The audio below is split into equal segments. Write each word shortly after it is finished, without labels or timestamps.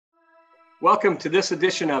Welcome to this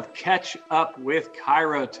edition of Catch Up with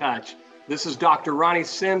ChiroTouch. This is Dr. Ronnie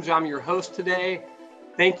Simms. I'm your host today.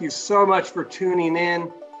 Thank you so much for tuning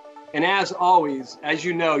in. And as always, as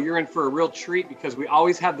you know, you're in for a real treat because we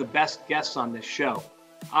always have the best guests on this show.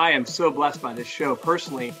 I am so blessed by this show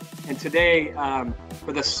personally. And today,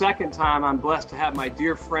 for the second time, I'm blessed to have my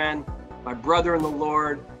dear friend, my brother in the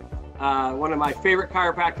Lord, one of my favorite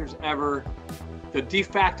chiropractors ever, the de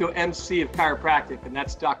facto MC of chiropractic, and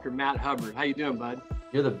that's Dr. Matt Hubbard. How you doing, bud?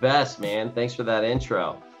 You're the best, man. Thanks for that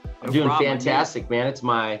intro. I'm No doing problem, fantastic, man. It's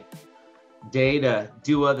my day to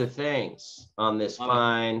do other things on this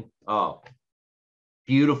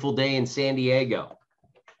beautiful day in San Diego.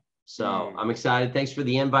 So I'm excited. Thanks for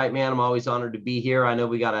the invite, man. I'm always honored to be here. I know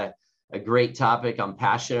we got a great topic I'm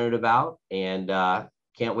passionate about, and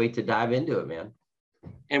can't wait to dive into it, man.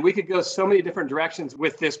 And we could go so many different directions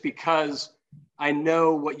with this because I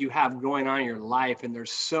know what you have going on in your life, and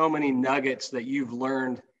there's so many nuggets that you've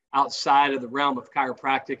learned outside of the realm of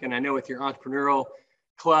chiropractic. And I know with your entrepreneurial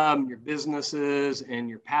club, your businesses, and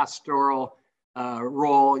your pastoral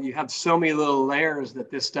role, you have so many little layers that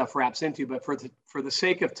this stuff wraps into. But for the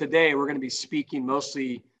sake of today, we're going to be speaking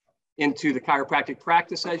mostly into the chiropractic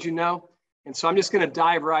practice, as you know. And so I'm just going to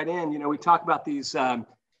dive right in. You know, we talk about these, the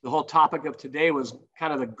whole topic of today was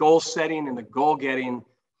kind of the goal setting and the goal getting.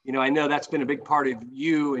 You know, I know that's been a big part of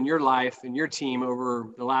you and your life and your team over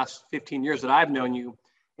the last 15 years that I've known you.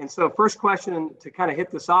 And so first question to kind of hit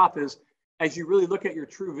this off is, as you really look at your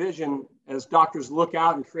true vision, as doctors look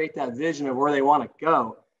out and create that vision of where they want to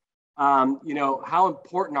go, you know, how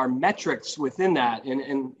important are metrics within that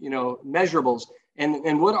and you know, measurables?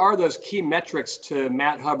 And what are those key metrics to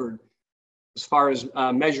Matt Hubbard as far as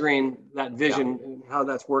measuring that vision and how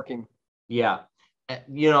that's working? Yeah.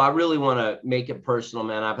 You know, I really want to make it personal,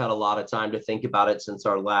 man. I've had a lot of time to think about it since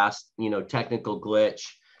our last, technical glitch.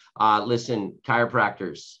 Listen,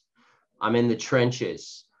 chiropractors, I'm in the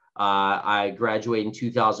trenches. I graduated in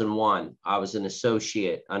 2001. I was an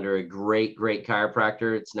associate under a great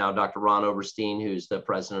chiropractor. It's now Dr. Ron Oberstein, who's the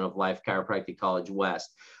president of Life Chiropractic College West.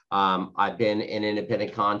 I've been an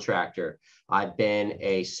independent contractor. I've been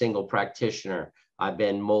a single practitioner. I've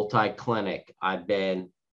been multi-clinic. I've been,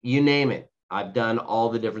 you name it. I've done all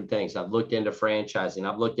the different things. I've looked into franchising.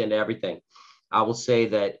 I've looked into everything. I will say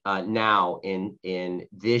that now in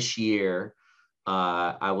this year,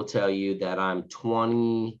 I will tell you that I'm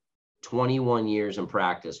 21 years in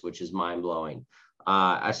practice, which is mind blowing.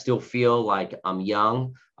 I still feel like I'm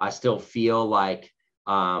young. I still feel like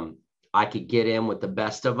I could get in with the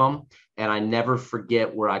best of them, and I never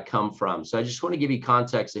forget where I come from. So I just want to give you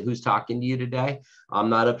context of who's talking to you today. I'm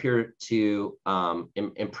not up here to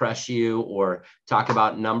impress you or talk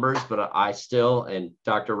about numbers, but I still, and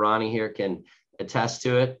Dr. Ronnie here can attest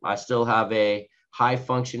to it, I still have a high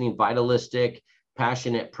functioning, vitalistic,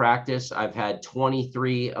 passionate practice. I've had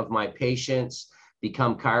 23 of my patients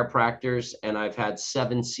become chiropractors, and I've had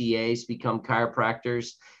 7 CAs become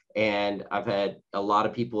chiropractors. And I've had a lot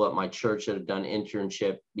of people at my church that have done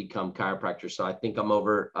internship become chiropractors. So I think I'm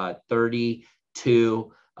over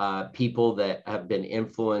 32 people that have been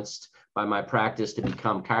influenced by my practice to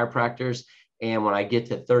become chiropractors. And when I get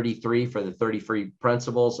to 33 for the 33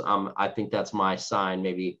 principles, I think that's my sign.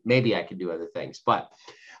 Maybe I could do other things. But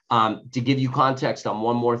to give you context on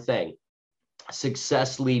one more thing,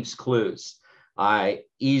 success leaves clues. I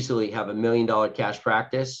easily have $1 million cash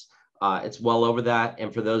practice. It's well over that.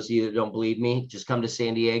 And for those of you that don't believe me, just come to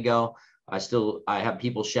San Diego. I have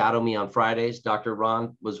people shadow me on Fridays. Dr.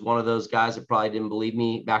 Ron was one of those guys that probably didn't believe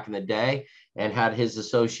me back in the day and had his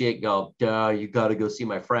associate go, duh, you got to go see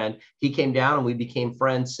my friend. He came down and we became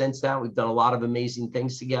friends since then. We've done a lot of amazing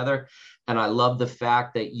things together. And I love the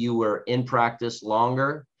fact that you were in practice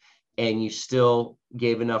longer and you still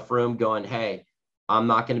gave enough room going, hey, I'm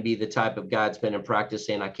not going to be the type of guy that's been in practice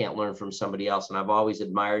saying I can't learn from somebody else. And I've always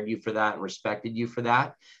admired you for that and respected you for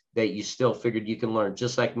that you still figured you can learn.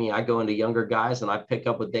 Just like me, I go into younger guys and I pick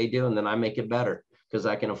up what they do and then I make it better because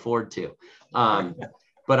I can afford to.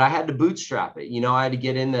 But I had to bootstrap it. I had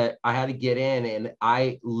to get in and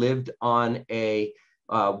I lived on a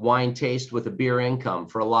wine taste with a beer income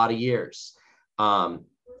for a lot of years. Now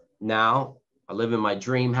I live in my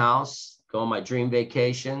dream house, go on my dream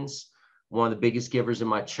vacations. One of the biggest givers in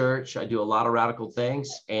my church. I do a lot of radical things,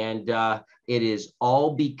 and it is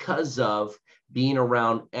all because of being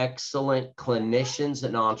around excellent clinicians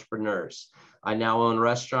and entrepreneurs. I now own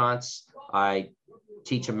restaurants. I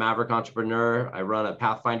teach a Maverick Entrepreneur. I run a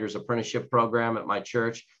Pathfinder's Apprenticeship program at my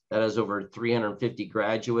church that has over 350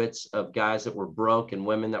 graduates of guys that were broke and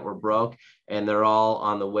women that were broke, and they're all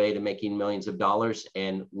on the way to making millions of dollars.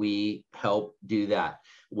 And we help do that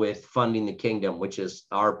with funding the kingdom, which is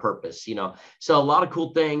our purpose, you know. So a lot of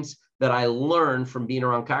cool things that I learned from being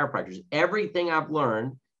around chiropractors. Everything I've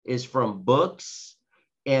learned is from books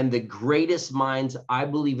and the greatest minds I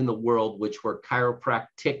believe in the world, which were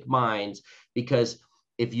chiropractic minds, because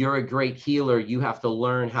if you're a great healer, you have to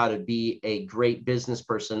learn how to be a great business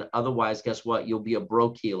person. Otherwise, guess what? You'll be a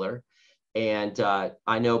broke healer. And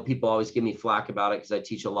I know people always give me flack about it because I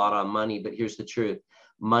teach a lot on money, but here's the truth.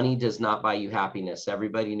 Money does not buy you happiness.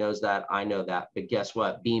 Everybody knows that. I know that. But guess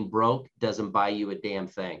what? Being broke doesn't buy you a damn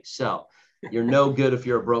thing. So you're no good if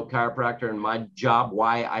you're a broke chiropractor. And my job,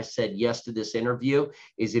 why I said yes to this interview,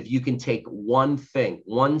 is if you can take one thing,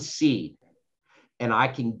 one seed, and I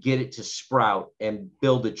can get it to sprout and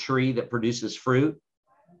build a tree that produces fruit,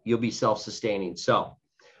 you'll be self-sustaining. So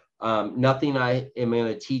nothing I am going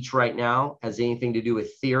to teach right now has anything to do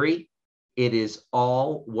with theory. It is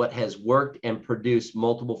all what has worked and produced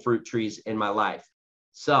multiple fruit trees in my life.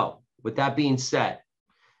 So with that being said,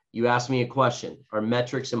 you asked me a question. Are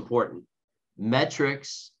metrics important?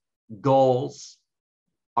 Metrics, goals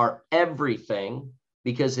are everything,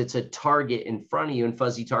 because it's a target in front of you and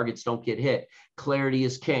fuzzy targets don't get hit. Clarity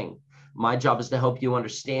is king. My job is to help you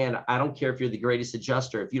understand. I don't care if you're the greatest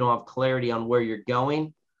adjuster. If you don't have clarity on where you're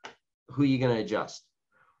going, who are you going to adjust?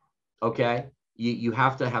 Okay. You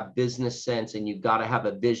have to have business sense, and you've got to have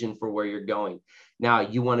a vision for where you're going. Now,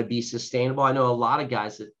 you want to be sustainable. I know a lot of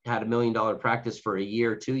guys that had $1 million practice for a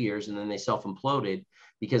year, 2 years, and then they self-imploded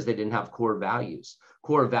because they didn't have core values.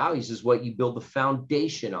 Core values is what you build the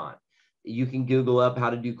foundation on. You can Google up how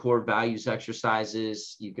to do core values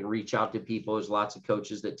exercises. You can reach out to people. There's lots of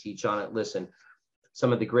coaches that teach on it. Listen,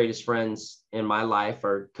 some of the greatest friends in my life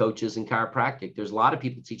are coaches in chiropractic. There's a lot of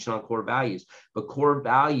people teaching on core values, but core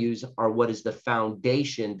values are what is the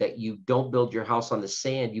foundation that you don't build your house on the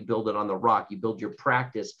sand. You build it on the rock. You build your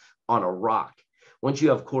practice on a rock. Once you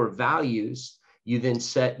have core values, you then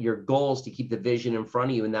set your goals to keep the vision in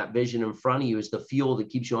front of you. And that vision in front of you is the fuel that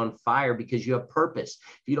keeps you on fire, because you have purpose.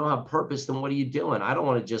 If you don't have purpose, then what are you doing? I don't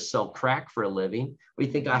want to just sell crack for a living. What do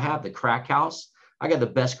you think I have? The crack house? I got the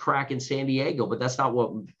best crack in San Diego, but that's not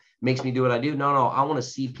what makes me do what I do. No, I want to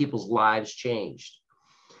see people's lives changed.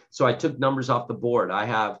 So I took numbers off the board. I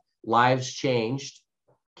have lives changed.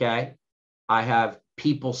 Okay. I have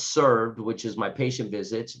people served, which is my patient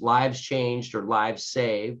visits. Lives changed or lives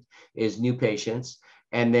saved is new patients.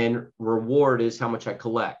 And then reward is how much I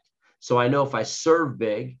collect. So I know if I serve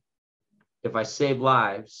big, if I save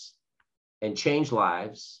lives and change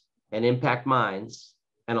lives and impact minds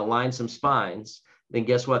and align some spines, then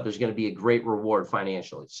guess what? There's going to be a great reward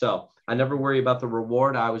financially. So I never worry about the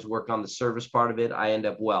reward. I always work on the service part of it. I end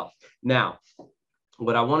up well. Now,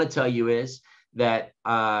 what I want to tell you is that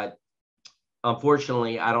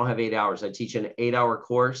unfortunately, I don't have 8 hours. I teach an 8-hour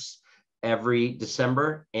course every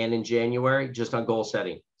December and in January just on goal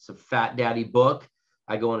setting. It's a Fat Daddy book.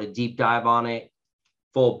 I go on a deep dive on it,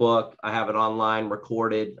 full book. I have it online,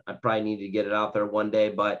 recorded. I probably need to get it out there one day,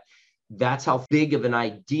 but that's how big of an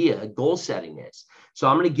idea goal setting is. So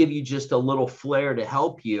I'm going to give you just a little flair to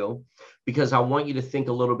help you, because I want you to think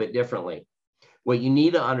a little bit differently. What you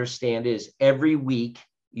need to understand is every week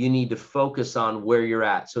you need to focus on where you're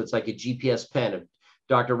at. So it's like a GPS pen. If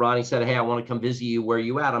Dr. Ronnie said, hey, I want to come visit you where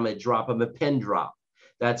you at, I'm going to drop him a pin drop.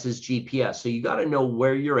 That's his GPS. So you got to know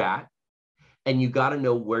where you're at, and you got to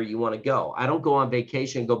know where you want to go. I don't go on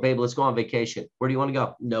vacation and go, babe, let's go on vacation. Where do you want to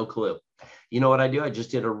go? No clue. You know what I do? I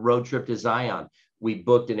just did a road trip to Zion. We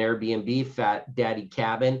booked an Airbnb, Fat Daddy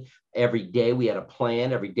cabin. Every day we had a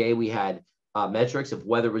plan. Every day we had metrics. If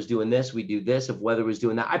weather was doing this, we do this. If weather was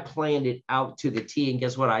doing that, I planned it out to the T. And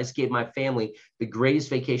guess what? I just gave my family the greatest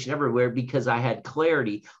vacation everywhere, because I had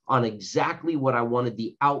clarity on exactly what I wanted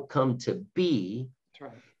the outcome to be.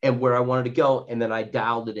 That's right. And where I wanted to go. And then I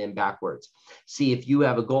dialed it in backwards. See, if you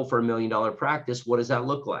have a goal for $1 million practice, what does that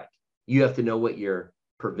look like? You have to know what your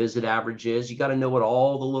per visit average is. You got to know what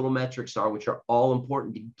all the little metrics are, which are all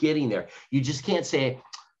important to getting there. You just can't say,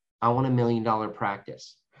 I want $1 million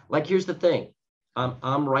practice. Like, here's the thing.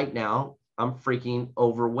 I'm right now, I'm freaking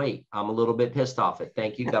overweight. I'm a little bit pissed off it.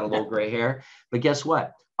 Thank you. Got a little gray hair. But guess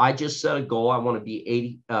what? I just set a goal. I want to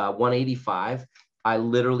be 185. I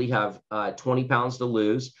literally have 20 pounds to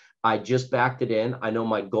lose. I just backed it in. I know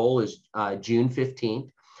my goal is June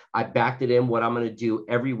 15th. I backed it in what I'm going to do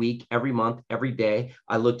every week, every month, every day.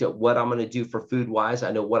 I looked at what I'm going to do for food wise.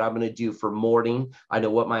 I know what I'm going to do for morning. I know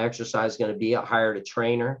what my exercise is going to be. I hired a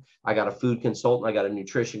trainer. I got a food consultant. I got a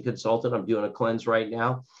nutrition consultant. I'm doing a cleanse right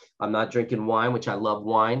now. I'm not drinking wine, which I love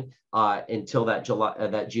wine, until that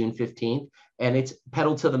June 15th. And it's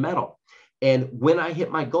pedal to the metal. And when I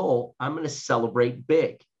hit my goal, I'm going to celebrate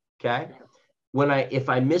big. Okay. If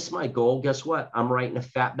I miss my goal, guess what? I'm writing a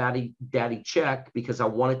fat daddy check because I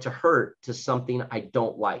want it to hurt to something I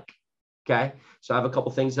don't like. Okay. So I have a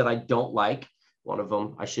couple things that I don't like. One of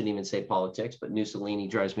them, I shouldn't even say politics, but Mussolini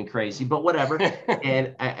drives me crazy, but whatever.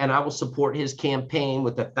 and I will support his campaign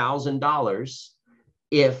with $1,000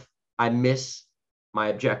 if I miss my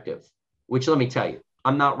objective, which, let me tell you,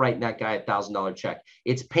 I'm not writing that guy $1,000 check.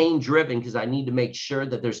 It's pain driven because I need to make sure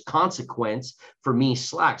that there's consequence for me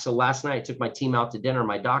slack. So last night I took my team out to dinner,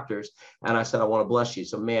 my doctors, and I said, I want to bless you.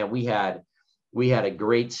 So man, we had a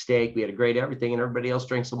great steak. We had a great everything, and everybody else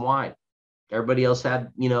drank some wine. Everybody else had,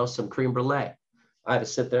 some creme brulee. I had to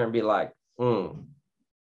sit there and be like, and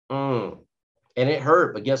it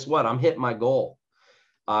hurt, but guess what? I'm hitting my goal.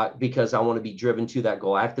 Because I want to be driven to that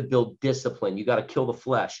goal. I have to build discipline. You got to kill the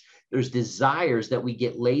flesh. There's desires that we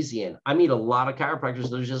get lazy in. I meet a lot of chiropractors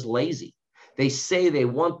that are just lazy. They say they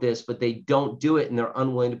want this, but they don't do it, and they're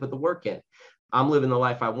unwilling to put the work in. I'm living the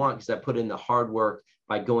life I want because I put in the hard work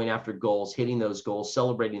by going after goals, hitting those goals,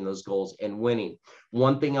 celebrating those goals, and winning.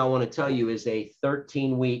 One thing I want to tell you is a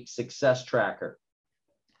 13-week success tracker.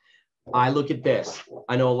 I look at this.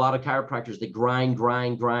 I know a lot of chiropractors that grind.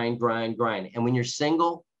 And when you're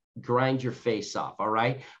single, grind your face off. All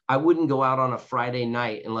right. I wouldn't go out on a Friday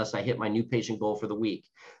night unless I hit my new patient goal for the week.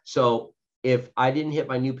 So if I didn't hit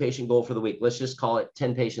my new patient goal for the week, let's just call it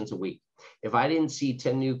 10 patients a week. If I didn't see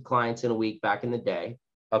 10 new clients in a week back in the day,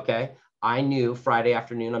 okay, I knew Friday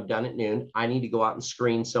afternoon, I'm done at noon. I need to go out and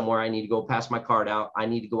screen somewhere. I need to go pass my card out. I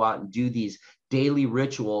need to go out and do these daily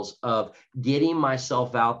rituals of getting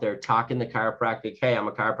myself out there, talking to chiropractic. Hey, I'm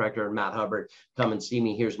a chiropractor and Matt Hubbard. Come and see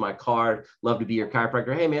me. Here's my card. Love to be your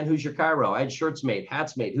chiropractor. Hey man, who's your chiro? I had shirts made,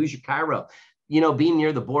 hats made. Who's your chiro? Being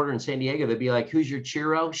near the border in San Diego, they'd be like, who's your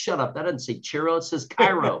chiro? Shut up. That doesn't say chiro. It says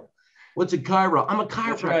chiro. What's a chiro? I'm a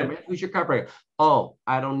chiropractor, right, man. Who's your chiropractor? Oh,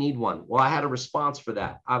 I don't need one. Well, I had a response for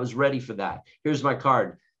that. I was ready for that. Here's my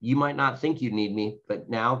card. You might not think you need me, but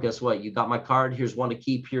now guess what? You got my card. Here's one to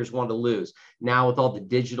keep. Here's one to lose. Now with all the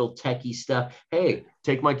digital techie stuff, hey,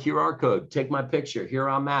 take my QR code, take my picture. Here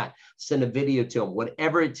I'm at. Send a video to them.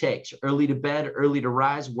 Whatever it takes. Early to bed, early to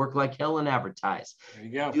rise, work like hell and advertise. There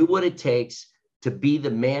you go. Do what it takes to be the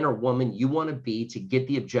man or woman you want to be, to get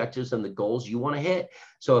the objectives and the goals you want to hit.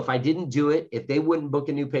 So if I didn't do it, if they wouldn't book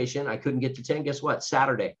a new patient, I couldn't get to 10. Guess what?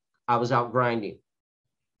 Saturday, I was out grinding.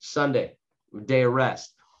 Sunday, day of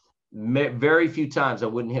rest. Very few times I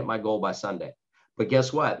wouldn't hit my goal by Sunday. But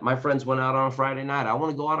guess what? My friends went out on a Friday night. I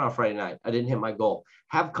want to go out on a Friday night. I didn't hit my goal.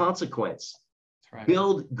 Have consequence. That's right.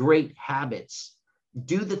 Build great habits.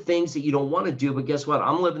 Do the things that you don't want to do. But guess what?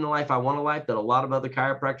 I'm living the life I want, a life that a lot of other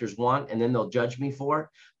chiropractors want, and then they'll judge me for it.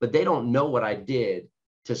 But they don't know what I did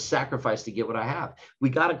to sacrifice to get what I have. We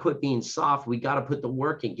got to quit being soft. We got to put the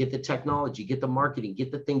work in, get the technology, get the marketing,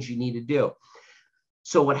 get the things you need to do.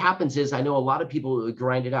 So what happens is, I know a lot of people who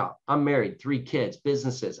grind it out. I'm married, 3 kids,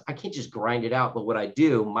 businesses. I can't just grind it out. But what I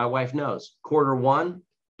do, my wife knows, Q1,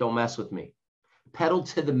 don't mess with me. Pedal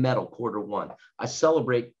to the metal, Q1. I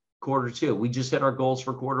celebrate Q2. We just hit our goals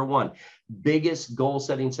for Q1. Biggest goal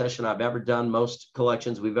setting session I've ever done. Most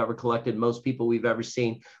collections we've ever collected, most people we've ever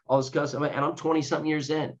seen, all this custom. And I'm 20 something years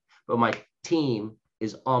in, but my team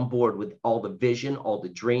is on board with all the vision, all the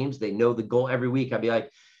dreams. They know the goal. Every week I'd be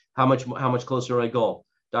like, how much closer to our goal?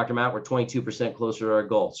 Dr. Matt, we're 22% closer to our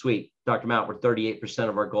goal. Sweet. Dr. Matt, we're 38%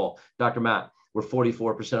 of our goal. Dr. Matt, we're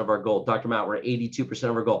 44% of our goal. Dr. Matt, we're 82%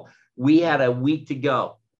 of our goal. We had a week to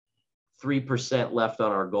go. 3% left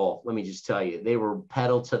on our goal. Let me just tell you, they were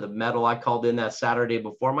pedal to the metal. I called in that Saturday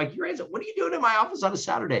before. I'm like, what are you doing in my office on a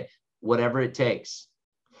Saturday? Whatever it takes.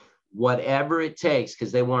 Whatever it takes,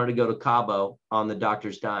 because they wanted to go to Cabo on the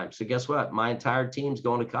doctor's dime. So guess what? My entire team's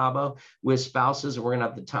going to Cabo with spouses, and we're going to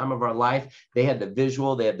have the time of our life. They had the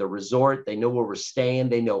visual. They had the resort. They know where we're staying.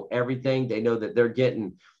 They know everything. They know that they're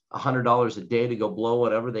getting $100 a day to go blow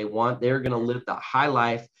whatever they want. They're going to live the high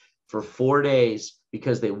life for 4 days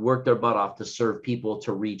because they worked their butt off to serve people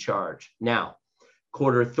to recharge. Now,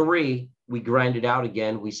 Q3, we grind it out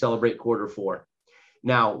again. We celebrate Q4.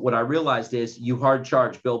 Now, what I realized is you hard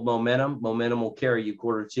charge, build momentum. Momentum will carry you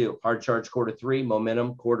Q2. Hard charge Q3,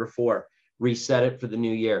 momentum Q4. Reset it for the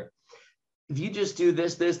new year. if you just do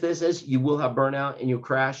this, you will have burnout and you'll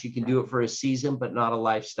crash. You can do it for a season, but not a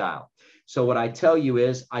lifestyle. So what I tell you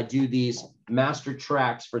is I do these master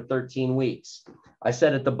tracks for 13 weeks. I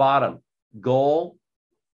said at the bottom, goal,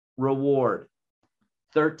 reward,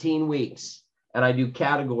 13 weeks. And I do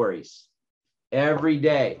categories every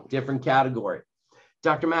day, different category.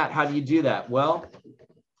 Dr. Matt, how do you do that? Well,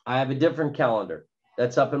 I have a different calendar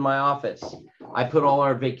that's up in my office. I put all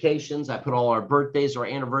our vacations, I put all our birthdays, our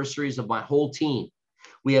anniversaries of my whole team.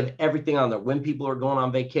 We have everything on there. When people are going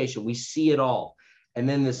on vacation, we see it all. And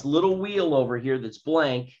then this little wheel over here that's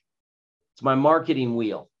blank, it's my marketing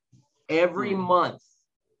wheel. Every month,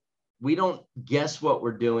 we don't guess what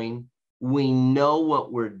we're doing. We know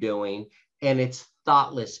what we're doing, and it's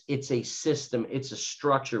thoughtless. It's a system. It's a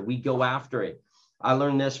structure. We go after it. I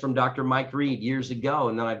learned this from Dr. Mike Reed years ago,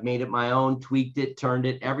 and then I've made it my own, tweaked it, turned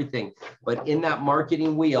it, everything. But in that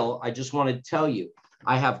marketing wheel, I just want to tell you,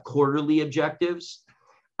 I have quarterly objectives.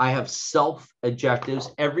 I have self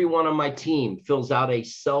objectives. Everyone on my team fills out a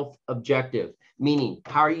self objective, meaning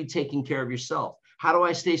how are you taking care of yourself? How do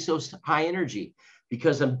I stay so high energy?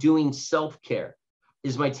 Because I'm doing self-care.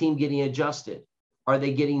 Is my team getting adjusted? Are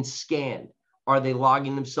they getting scanned? Are they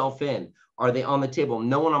logging themselves in? Are they on the table?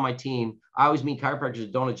 No one on my team. I always meet chiropractors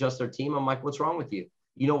that don't adjust their team. I'm like, what's wrong with you?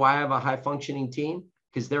 You know why I have a high functioning team?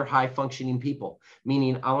 Because they're high functioning people,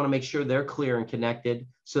 meaning I want to make sure they're clear and connected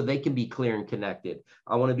so they can be clear and connected.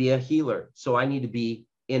 I want to be a healer, so I need to be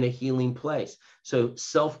in a healing place. So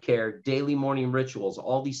self-care, daily morning rituals,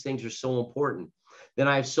 all these things are so important. Then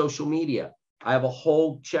I have social media. I have a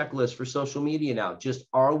whole checklist for social media now. Just,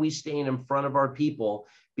 are we staying in front of our people?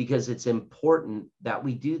 Because it's important that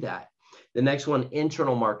we do that. The next one,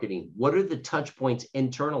 internal marketing. What are the touch points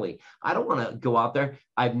internally? I don't want to go out there.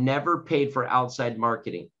 I've never paid for outside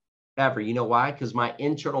marketing ever. You know why? Because my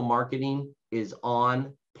internal marketing is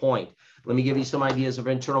on point. Let me give you some ideas of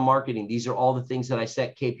internal marketing. These are all the things that I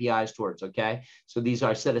set KPIs towards, okay? So these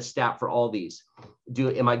are, I set a stat for all these.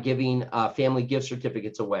 Am I giving family gift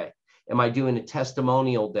certificates away? Am I doing a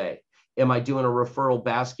testimonial day? Am I doing a referral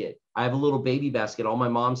basket? I have a little baby basket. All my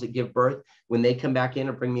moms that give birth, when they come back in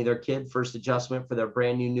and bring me their kid, first adjustment for their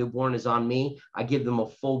brand new newborn is on me. I give them a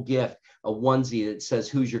full gift, a onesie that says,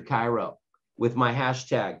 who's your chiro? With my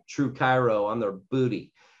hashtag, True Chiro, on their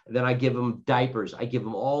booty. And then I give them diapers. I give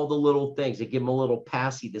them all the little things. I give them a little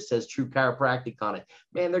passy that says True Chiropractic on it.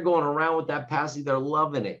 Man, they're going around with that passy. They're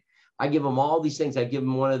loving it. I give them all these things. I give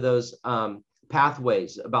them one of those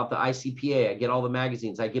pathways about the ICPA. I get all the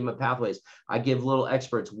magazines. I give them pathways. I give little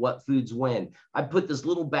experts what foods when. I put this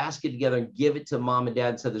little basket together and give it to mom and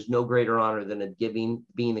dad and said, there's no greater honor than being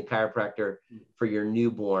the chiropractor for your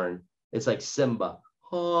newborn. It's like Simba.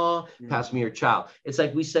 Oh, pass me your child. It's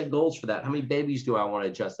like we set goals for that. How many babies do I want to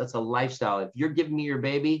adjust? That's a lifestyle. If you're giving me your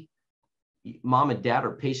baby, mom and dad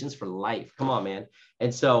are patients for life. Come on, man.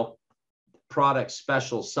 And so products,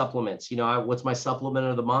 specials, supplements, you know, what's my supplement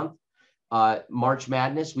of the month? March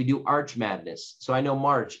Madness, we do Arch Madness. So I know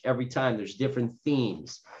March, every time there's different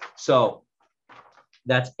themes. So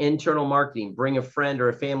that's internal marketing. Bring a friend or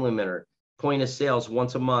a family member. Point of sales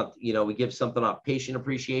once a month. You know, we give something up. Patient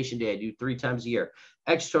Appreciation Day, I do 3 times a year.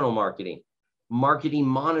 External marketing. Marketing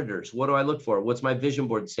monitors. What do I look for? What's my vision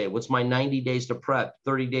board say? What's my 90 days to prep,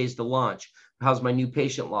 30 days to launch? How's my new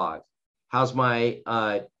patient log? How's my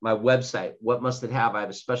my website? What must it have? I have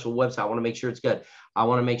a special website. I want to make sure it's good. I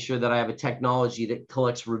want to make sure that I have a technology that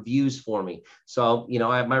collects reviews for me. So, you know,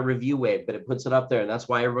 I have my review wave, but it puts it up there. And that's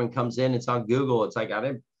why everyone comes in. It's on Google. It's like,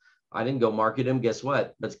 I didn't go market them. Guess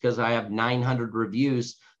what? That's because I have 900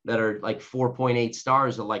 reviews that are like 4.8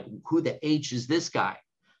 stars. Of like, who the H is this guy?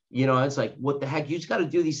 You know, it's like, what the heck? You just got to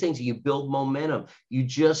do these things. You build momentum. You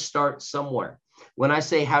just start somewhere. When I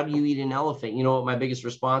say, how do you eat an elephant? You know what my biggest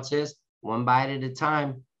response is? One bite at a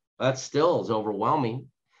time. That still is overwhelming.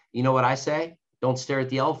 You know what I say? Don't stare at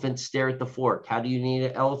the elephant, stare at the fork. How do you need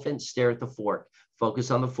an elephant? Stare at the fork.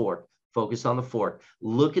 Focus on the fork. Focus on the fork.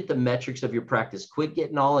 Look at the metrics of your practice. Quit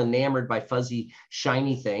getting all enamored by fuzzy,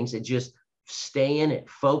 shiny things and just stay in it.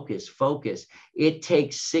 Focus, focus. It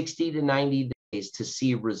takes 60 to 90 days to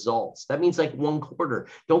see results. That means like 1 quarter.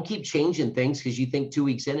 Don't keep changing things because you think 2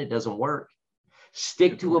 weeks in it doesn't work.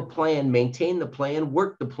 Stick to a plan, maintain the plan,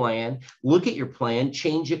 work the plan, look at your plan,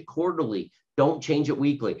 change it quarterly. Don't change it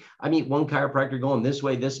weekly. I meet one chiropractor going this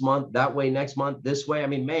way this month, that way next month, this way. I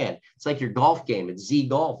mean, man, it's like your golf game. It's Z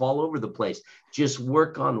golf all over the place. Just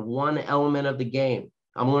work on one element of the game.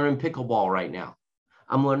 I'm learning pickleball right now.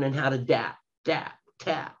 I'm learning how to dap,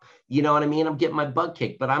 tap. You know what I mean? I'm getting my butt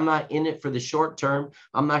kicked, but I'm not in it for the short term.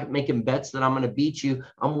 I'm not making bets that I'm going to beat you.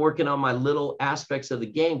 I'm working on my little aspects of the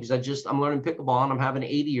game because I'm learning pickleball and I'm having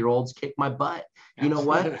 80-year-olds kick my butt. You know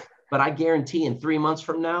what? But I guarantee in 3 months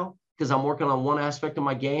from now, because I'm working on one aspect of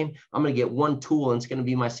my game, I'm going to get one tool and it's going to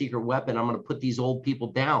be my secret weapon. I'm going to put these old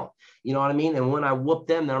people down. You know what I mean? And when I whoop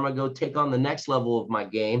them, then I'm going to go take on the next level of my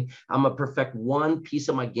game. I'm going to perfect one piece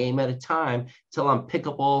of my game at a time till I'm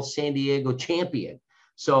pickleball San Diego champion.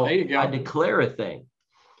 So I declare a thing.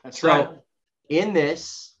 That's right. In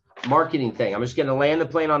this marketing thing, I'm just going to land the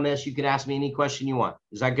plane on this. You can ask me any question you want.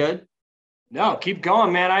 Is that good? No, keep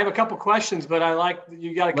going, man. I have a couple questions, but I like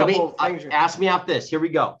you got a couple things. Ask me out this. Here we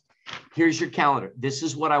go. Here's your calendar. This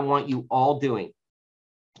is what I want you all doing.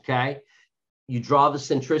 Okay. You draw the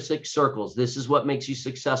centric circles. This is what makes you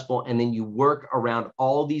successful. And then you work around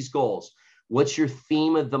all these goals. What's your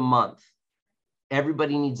theme of the month?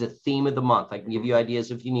 Everybody needs a theme of the month. I can give you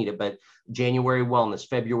ideas if you need it, but January wellness,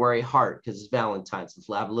 February heart, because it's Valentine's.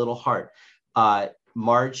 Let's have a little heart.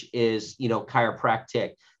 March is,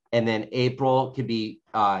 chiropractic. And then April could be,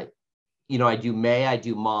 I do May, I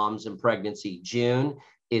do moms and pregnancy. June,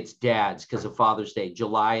 it's dads because of Father's Day.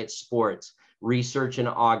 July, it's sports. Research in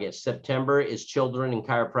August. September is children and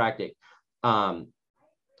chiropractic.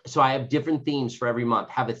 So I have different themes for every month.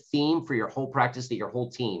 Have a theme for your whole practice that your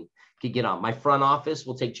whole team could get on. My front office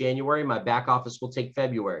will take January. My back office will take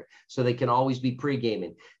February. So they can always be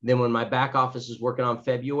pre-gaming. Then when my back office is working on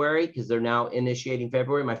February, because they're now initiating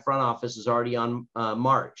February, my front office is already on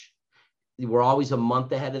March. We're always a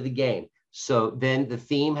month ahead of the game. So then the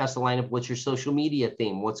theme has to line up. What's your social media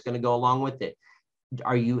theme? What's going to go along with it?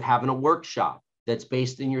 Are you having a workshop that's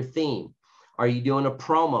based in your theme? Are you doing a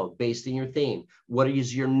promo based in your theme? What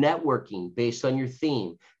is your networking based on your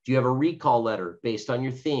theme? Do you have a recall letter based on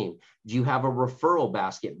your theme? Do you have a referral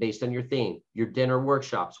basket based on your theme? Your dinner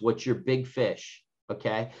workshops, what's your big fish?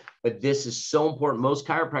 Okay. But this is so important. Most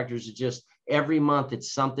chiropractors are just every month,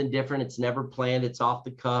 it's something different. It's never planned. It's off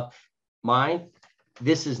the cuff. Mine,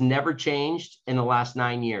 this has never changed in the last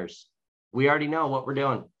 9 years. We already know what we're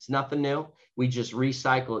doing. It's nothing new. We just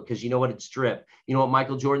recycle it because you know what? It's drip. You know what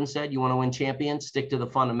Michael Jordan said? You want to win champions? Stick to the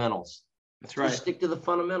fundamentals. That's right. Just stick to the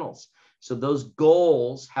fundamentals. So those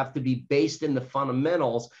goals have to be based in the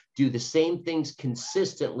fundamentals. Do the same things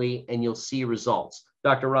consistently, and you'll see results.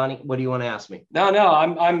 Dr. Ronnie, what do you want to ask me? No,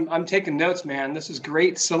 I'm taking notes, man. This is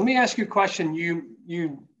great. So let me ask you a question.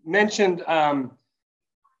 You mentioned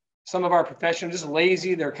some of our professionals just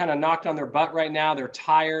lazy. They're kind of knocked on their butt right now. They're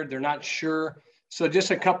tired. They're not sure. So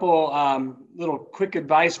just a couple little quick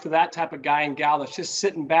advice for that type of guy and gal that's just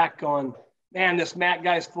sitting back going, man, this Matt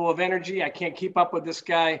guy's full of energy. I can't keep up with this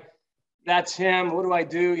guy. That's him. What do I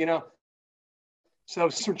do? So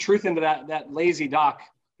some truth into that lazy doc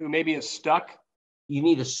who maybe is stuck. You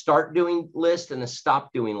need a start doing list and a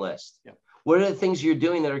stop doing list. Yep. What are the things you're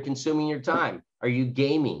doing that are consuming your time? Are you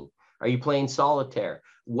gaming? Are you playing solitaire?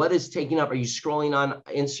 What is taking up? Are you scrolling on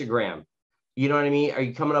Instagram? You know what I mean? Are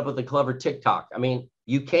you coming up with a clever TikTok? I mean,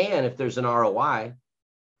 you can if there's an ROI.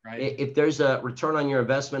 Right. If there's a return on your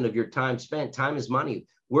investment of your time spent, time is money.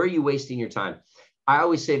 Where are you wasting your time? I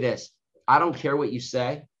always say this. I don't care what you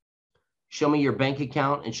say. Show me your bank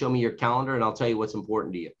account and show me your calendar, and I'll tell you what's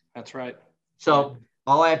important to you. That's right. So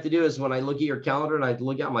all I have to do is when I look at your calendar and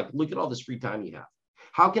I'm like, look at all this free time you have.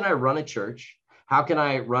 How can I run a church? How can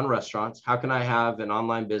I run restaurants? How can I have an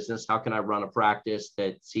online business? How can I run a practice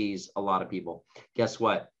that sees a lot of people? Guess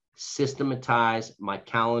what? Systematize. My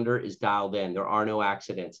calendar is dialed in. There are no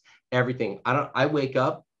accidents. Everything. I wake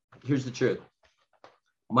up. Here's the truth.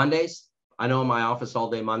 Mondays, I know in my office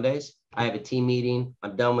all day Mondays. I have a team meeting.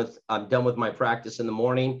 I'm done with my practice in the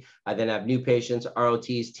morning. I then have new patients,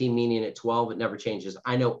 ROTs, team meeting at 12. It never changes.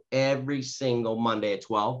 I know every single Monday at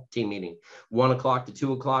 12, team meeting. 1 o'clock to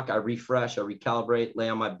 2 o'clock, I refresh, I recalibrate, lay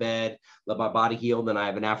on my bed, let my body heal. Then I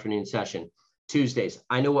have an afternoon session. Tuesdays,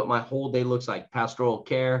 I know what my whole day looks like. Pastoral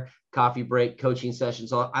care, coffee break, coaching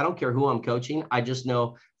sessions. I don't care who I'm coaching. I just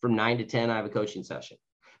know from 9 to 10, I have a coaching session.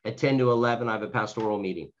 At 10 to 11, I have a pastoral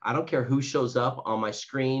meeting. I don't care who shows up on my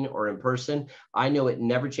screen or in person. I know it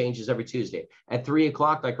never changes every Tuesday. At 3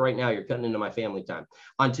 o'clock, like right now, you're cutting into my family time.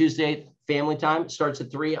 On Tuesday, family time starts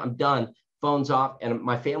at 3. I'm done. Phone's off, and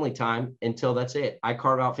my family time until that's it. I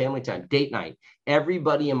carve out family time. Date night.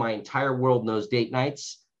 Everybody in my entire world knows date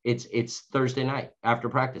nights. It's Thursday night after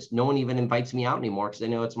practice. No one even invites me out anymore because they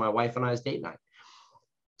know it's my wife and I's date night.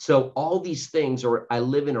 So all these things I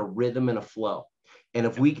live in a rhythm and a flow. And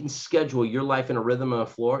if we can schedule your life in a rhythm and a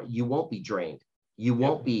floor, you won't be drained. You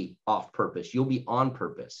won't be off purpose. You'll be on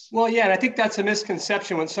purpose. Well, yeah. And I think that's a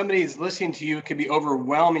misconception. When somebody's listening to you, it can be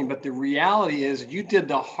overwhelming. But the reality is you did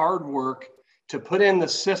the hard work to put in the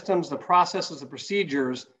systems, the processes, the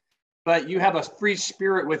procedures, but you have a free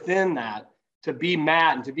spirit within that to be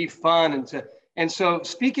Matt and to be fun. And so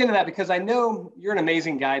speak into that, because I know you're an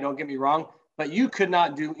amazing guy, don't get me wrong, but you could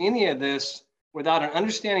not do any of this without an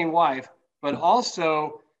understanding wife, but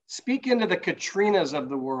also speak into the Katrinas of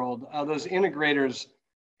the world, those integrators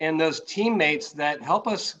and those teammates that help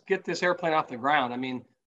us get this airplane off the ground. I mean,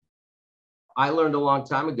 I learned a long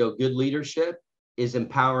time ago, good leadership is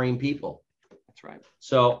empowering people. That's right.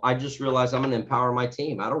 So I just realized I'm going to empower my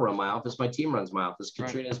team. I don't run my office. My team runs my office.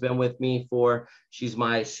 Katrina's been with me she's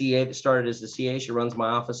my CA, started as the CA. She runs my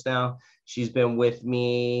office now. She's been with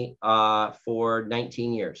me for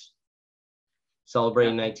 19 years,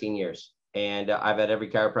 celebrating 19 years. And I've had every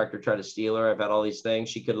chiropractor try to steal her. I've had all these things.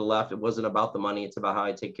 She could have left. It wasn't about the money. It's about how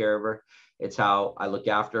I take care of her. It's how I look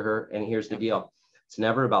after her. And here's the deal. It's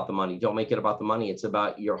never about the money. Don't make it about the money. It's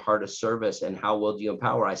about your heart of service and how well do you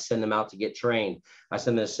empower. I send them out to get trained. I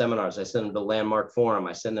send them to seminars. I send them to Landmark Forum.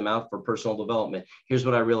 I send them out for personal development. Here's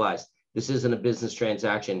what I realized. This isn't a business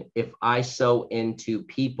transaction. If I sow into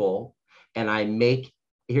people and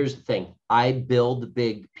here's the thing, I build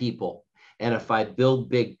big people. And if I build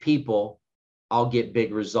big people, I'll get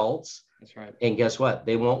big results. That's right. And guess what?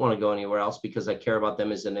 They won't want to go anywhere else because I care about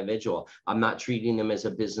them as an individual. I'm not treating them as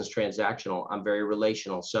a business transactional. I'm very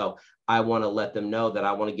relational. So I want to let them know that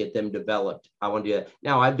I want to get them developed. I want to do that.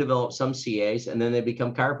 Now I've developed some CAs and then they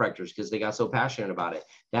become chiropractors because they got so passionate about it.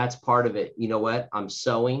 That's part of it. You know what? I'm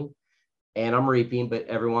sowing and I'm reaping, but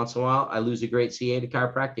every once in a while I lose a great CA to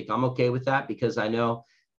chiropractic. I'm okay with that because I know,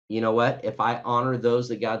 you know what? If I honor those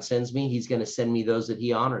that God sends me, he's going to send me those that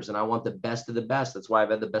he honors. And I want the best of the best. That's why I've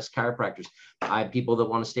had the best chiropractors. I have people that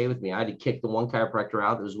want to stay with me. I had to kick the one chiropractor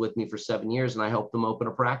out that was with me for 7 years and I helped them open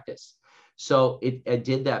a practice. So I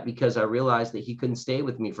did that because I realized that he couldn't stay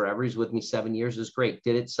with me forever. He's with me 7 years. It's great.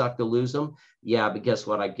 Did it suck to lose him? Yeah, but guess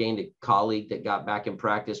what? I gained a colleague that got back in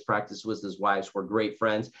practice. Practice with his wives. We're great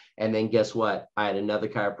friends. And then guess what? I had another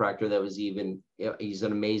chiropractor that was he's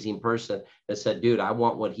an amazing person that said, dude, I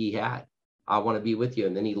want what he had. I want to be with you.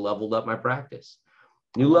 And then he leveled up my practice.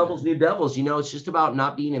 New levels, new devils. You know, it's just about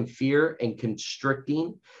not being in fear and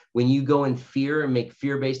constricting. When you go in fear and make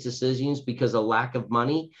fear-based decisions because of lack of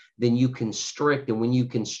money, then you constrict. And when you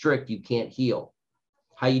constrict, you can't heal.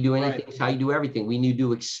 How you do anything is how you do everything. We need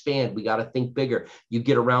to expand. We got to think bigger. You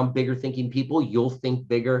get around bigger thinking people, you'll think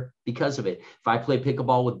bigger because of it. If I play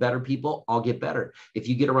pickleball with better people, I'll get better. If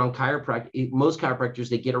you get around most chiropractors,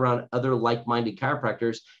 they get around other like-minded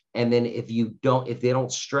chiropractors. And then if they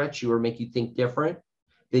don't stretch you or make you think different,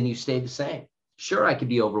 then you stay the same. Sure, I could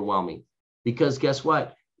be overwhelming because guess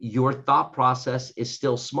what? Your thought process is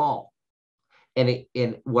still small. And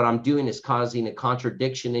what I'm doing is causing a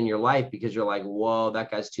contradiction in your life because you're like, whoa, that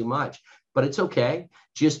guy's too much. But it's okay.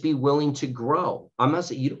 Just be willing to grow. I'm not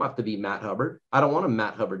saying you don't have to be Matt Hubbard. I don't want a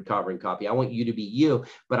Matt Hubbard carbon copy. I want you to be you,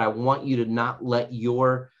 but I want you to not let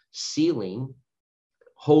your ceiling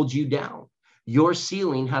hold you down. Your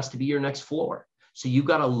ceiling has to be your next floor. So you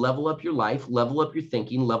got to level up your life, level up your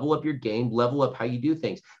thinking, level up your game, level up how you do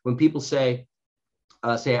things. When people say,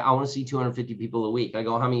 I want to see 250 people a week. I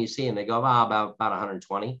go, how many you see? And they go, about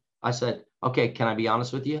 120. I said, okay, can I be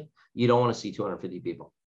honest with you? You don't want to see 250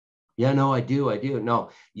 people. Yeah, no, I do. No,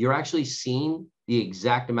 you're actually seeing the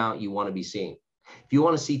exact amount you want to be seeing. If you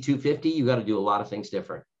want to see 250, you got to do a lot of things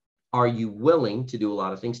different. Are you willing to do a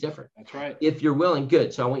lot of things different? That's right. If you're willing,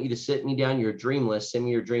 good. So I want you to sit me down your dream list, send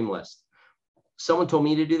me your dream list. Someone told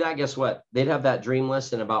me to do that. Guess what? They'd have that dream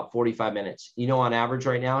list in about 45 minutes. You know, on average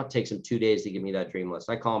right now, it takes them 2 days to give me that dream list.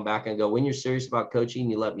 I call them back and go, when you're serious about coaching,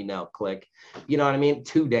 you let me know. Click. You know what I mean?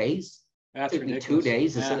 2 days. That's ridiculous. 2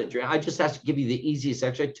 days. Yeah. A dream. I just have to give you the easiest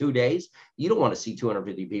extra 2 days. You don't want to see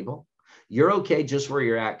 250 people. You're okay just where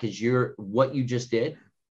you're at because what you just did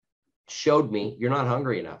showed me you're not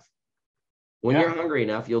hungry enough. When you're hungry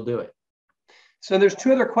enough, you'll do it. So there's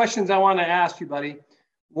 2 other questions I want to ask you, buddy.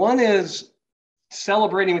 One is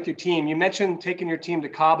celebrating with your team. You mentioned taking your team to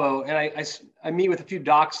Cabo, and I meet with a few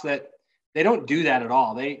docs that they don't do that at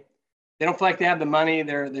all. They don't feel like they have the money.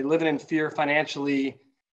 They're living in fear financially,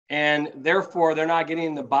 and therefore they're not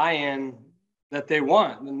getting the buy-in that they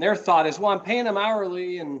want. And their thought is, well, I'm paying them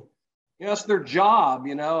hourly, and you know, it's their job,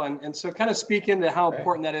 you know. And so kind of speak into how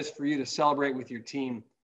important that is for you to celebrate with your team.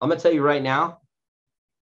 I'm gonna tell you right now,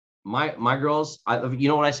 my girls, you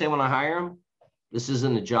know what I say when I hire them? This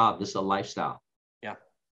isn't a job. This is a lifestyle. Yeah.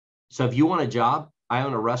 So if you want a job, I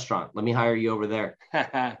own a restaurant. Let me hire you over there. You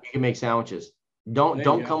can make sandwiches.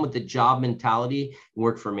 Don't come with the job mentality and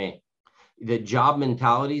work for me. The job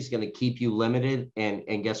mentality is going to keep you limited.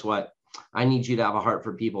 And guess what? I need you to have a heart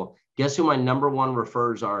for people. Guess who my number one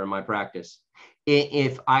referrers are in my practice?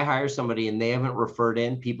 If I hire somebody and they haven't referred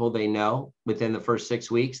in people they know within the first 6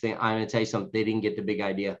 weeks, then I'm going to tell you something. They didn't get the big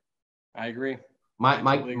idea. I agree.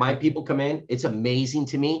 My people come in. It's amazing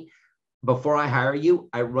to me. Before I hire you,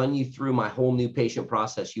 I run you through my whole new patient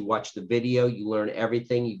process. You watch the video, you learn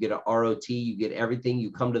everything, you get an ROT, you get everything,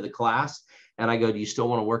 you come to the class, and I go, do you still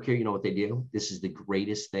want to work here? You know what they do? This is the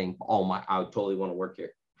greatest thing. I totally want to work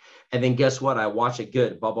here. And then guess what? I watch it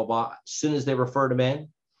good, blah, blah, blah. As soon as they referred them in,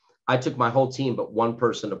 I took my whole team, but one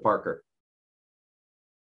person to Parker.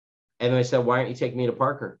 And they said, why aren't you taking me to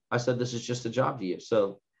Parker? I said, this is just a job to you.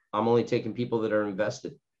 So I'm only taking people that are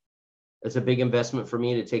invested. It's a big investment for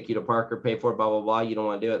me to take you to Parker, pay for it, blah, blah, blah. You don't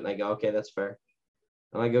want to do it. And they go, okay, that's fair.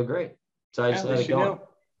 And I go, great. So I just let it go.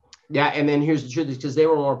 Yeah. And then here's the truth, is because they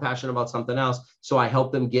were more passionate about something else. So I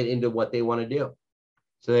helped them get into what they want to do.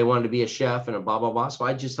 So they wanted to be a chef and a blah, blah, blah. So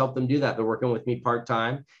I just helped them do that. They're working with me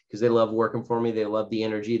part-time because they love working for me. They love the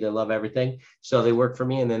energy. They love everything. So they work for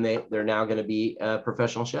me. And then they're now going to be a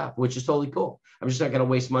professional chef, which is totally cool. I'm just not going to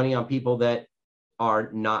waste money on people that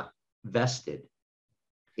are not vested.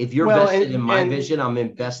 If you're vested in my vision, I'm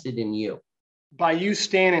invested in you. By you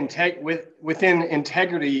staying within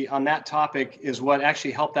integrity on that topic is what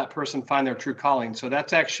actually helped that person find their true calling. So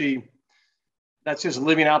that's just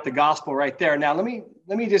living out the gospel right there. Now, let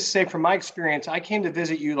me just say from my experience, I came to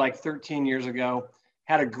visit you like 13 years ago,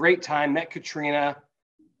 had a great time, met Katrina.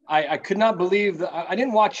 I could not believe that I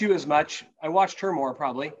didn't watch you as much. I watched her more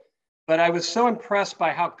probably, but I was so impressed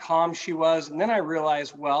by how calm she was. And then I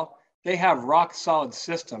realized, well, they have rock solid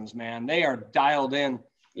systems, man. They are dialed in.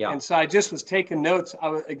 Yeah. And so I just was taking notes.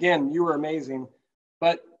 Again, you were amazing.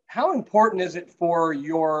 But how important is it for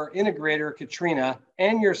your integrator, Katrina,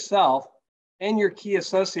 and yourself and your key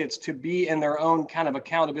associates to be in their own kind of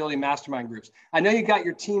accountability mastermind groups? I know you got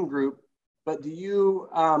your team group, but do you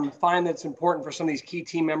find that it's important for some of these key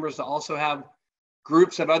team members to also have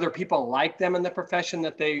groups of other people like them in the profession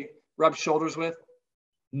that they rub shoulders with?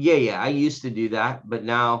 Yeah. I used to do that, but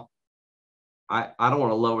now I don't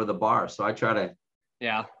want to lower the bar. So I try to,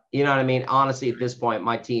 you know what I mean? Honestly, at this point,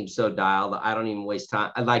 my team's so dialed, I don't even waste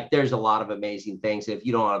time. There's a lot of amazing things. If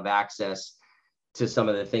you don't have access to some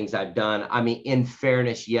of the things I've done, I mean, in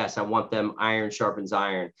fairness, yes, I want them iron sharpens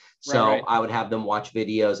iron. So right. I would have them watch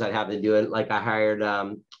videos. I'd have them do it. Like I hired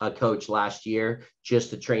a coach last year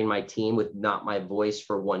just to train my team with Not My Voice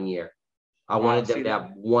for 1 year. I wanted them to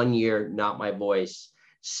have 1 year, Not My Voice,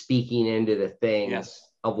 speaking into the things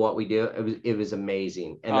of what we do. It was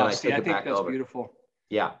amazing. And then I took it back over. That's beautiful.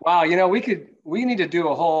 Yeah. Wow. We need to do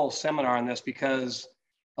a whole seminar on this because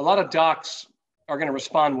a lot of docs are going to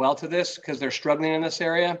respond well to this because they're struggling in this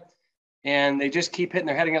area and they just keep hitting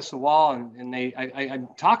their head against the wall. And I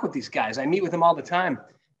talk with these guys. I meet with them all the time.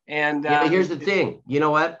 And here's the thing. You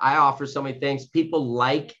know what? I offer so many things. People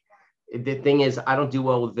the thing is, I don't do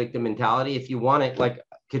well with victim mentality. If you want it, like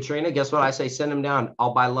Katrina, guess what I say? Send them down.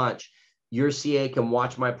 I'll buy lunch. Your CA can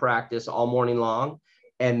watch my practice all morning long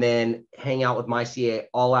and then hang out with my CA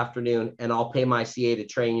all afternoon. And I'll pay my CA to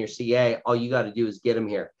train your CA. All you got to do is get them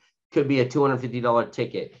here. Could be a $250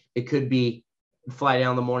 ticket. It could be fly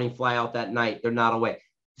down in the morning, fly out that night. They're not away.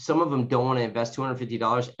 Some of them don't want to invest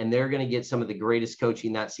 $250 and they're going to get some of the greatest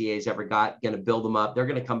coaching that CA's ever got, going to build them up. They're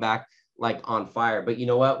going to come back like on fire. But you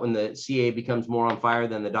know what? When the CA becomes more on fire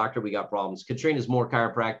than the doctor, we got problems. Katrina's more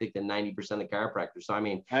chiropractic than 90% of chiropractors. So, I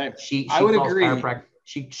mean, I would agree.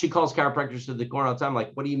 She calls chiropractors to the corner all the time.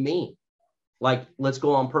 Like, what do you mean? Like, let's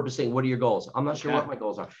go on purpose saying, what are your goals? I'm not sure what my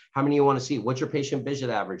goals are. How many you want to see? What's your patient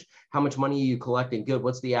visit average? How much money are you collecting? Good.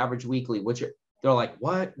 What's the average weekly? They're like,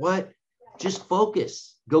 what? Just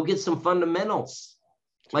focus. Go get some fundamentals.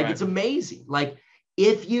 It's amazing. Like,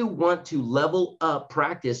 if you want to level up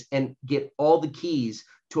practice and get all the keys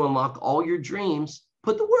to unlock all your dreams,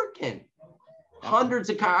 put the work in. Hundreds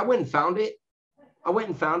of I went and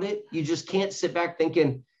found it. You just can't sit back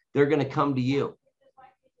thinking they're going to come to you.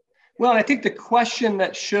 Well, I think the question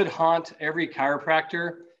that should haunt every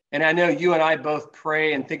chiropractor, and I know you and I both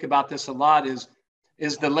pray and think about this a lot, is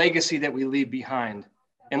the legacy that we leave behind.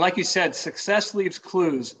 And like you said, success leaves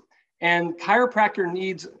clues. And chiropractor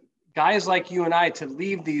needs guys like you and I to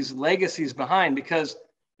leave these legacies behind, because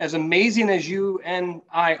as amazing as you and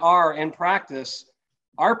I are in practice,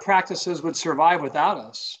 our practices would survive without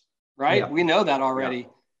us, right? Yeah. We know that already. Yeah.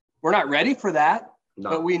 We're not ready for that. No.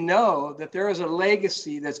 But we know that there is a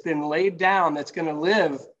legacy that's been laid down that's going to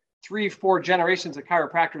live 3-4 generations of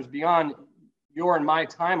chiropractors beyond your and my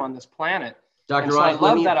time on this planet. Dr. So I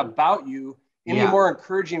love that about you. Any more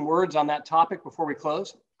encouraging words on that topic before we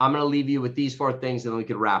close? I'm going to leave you with these 4 things and then we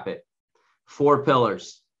could wrap it. 4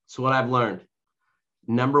 pillars. It's what I've learned.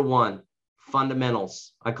 Number 1,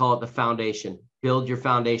 fundamentals. I call it the foundation. Build your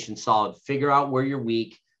foundation solid. Figure out where you're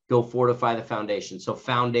weak. Go fortify the foundation. So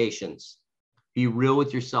foundations. Be real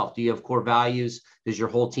with yourself. Do you have core values? Does your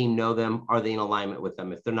whole team know them? Are they in alignment with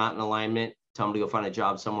them? If they're not in alignment, tell them to go find a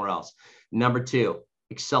job somewhere else. Number 2,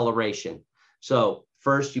 acceleration. So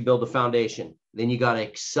first you build the foundation. Then you got to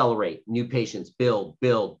accelerate. New patients, build.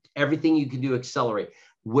 Everything you can do, accelerate.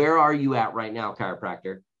 Where are you at right now,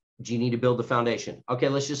 chiropractor? Do you need to build the foundation? Okay,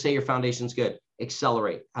 let's just say your foundation's good.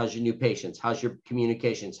 Accelerate. How's your new patients? How's your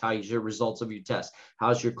communications? How's your results of your test?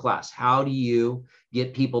 How's your class? How do you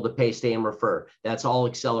get people to pay, stay, and refer? That's all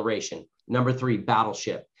acceleration. Number 3,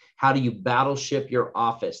 battleship. How do you battleship your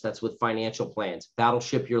office? That's with financial plans.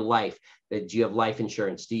 Battleship your life. Do you have life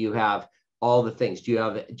insurance? Do you have all the things? Do you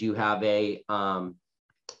have a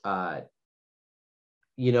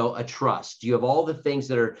a trust? Do you have all the things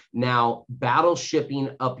that are now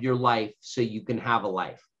battleshipping up your life so you can have a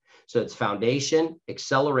life? So it's foundation,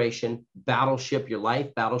 acceleration, battleship your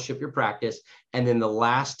life, battleship your practice. And then the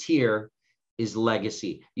last tier is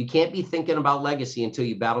legacy. You can't be thinking about legacy until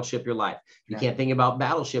you battleship your life. You can't think about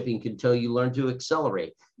battleshipping until you learn to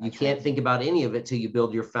accelerate. You can't think about any of it till you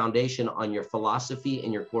build your foundation on your philosophy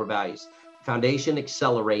and your core values. Foundation,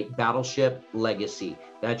 accelerate, battleship, legacy.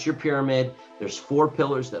 That's your pyramid. There's 4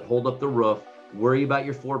 pillars that hold up the roof. Worry about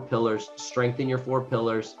your 4 pillars, strengthen your 4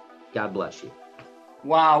 pillars. God bless you.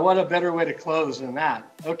 Wow, what a better way to close than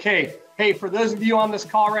that. Okay, hey, for those of you on this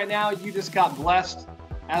call right now, you just got blessed,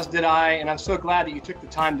 as did I, and I'm so glad that you took the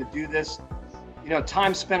time to do this. You know,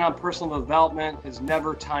 time spent on personal development is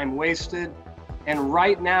never time wasted. And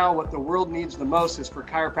right now, what the world needs the most is for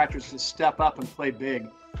chiropractors to step up and play big.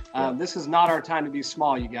 This is not our time to be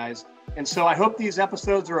small, you guys. And so I hope these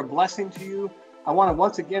episodes are a blessing to you. I want to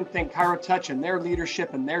once again thank ChiroTouch and their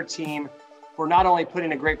leadership and their team for not only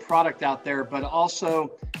putting a great product out there, but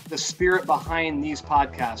also the spirit behind these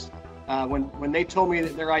podcasts. When they told me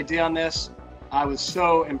that their idea on this, I was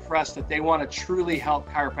so impressed that they want to truly help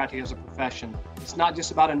chiropractic as a profession. It's not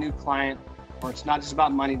just about a new client, or it's not just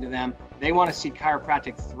about money to them. They want to see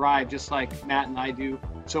chiropractic thrive just like Matt and I do.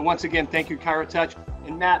 So once again, thank you, ChiroTouch.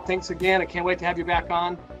 And Matt, thanks again. I can't wait to have you back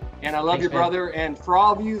on. And I love you, brother. And for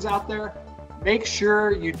all of you out there, make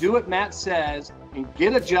sure you do what Matt says and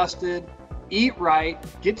get adjusted, eat right,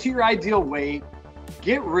 get to your ideal weight,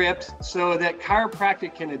 get ripped so that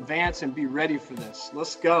chiropractic can advance and be ready for this.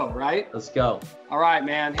 Let's go, right? Let's go. All right,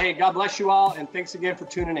 man. Hey, God bless you all. And thanks again for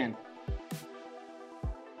tuning in.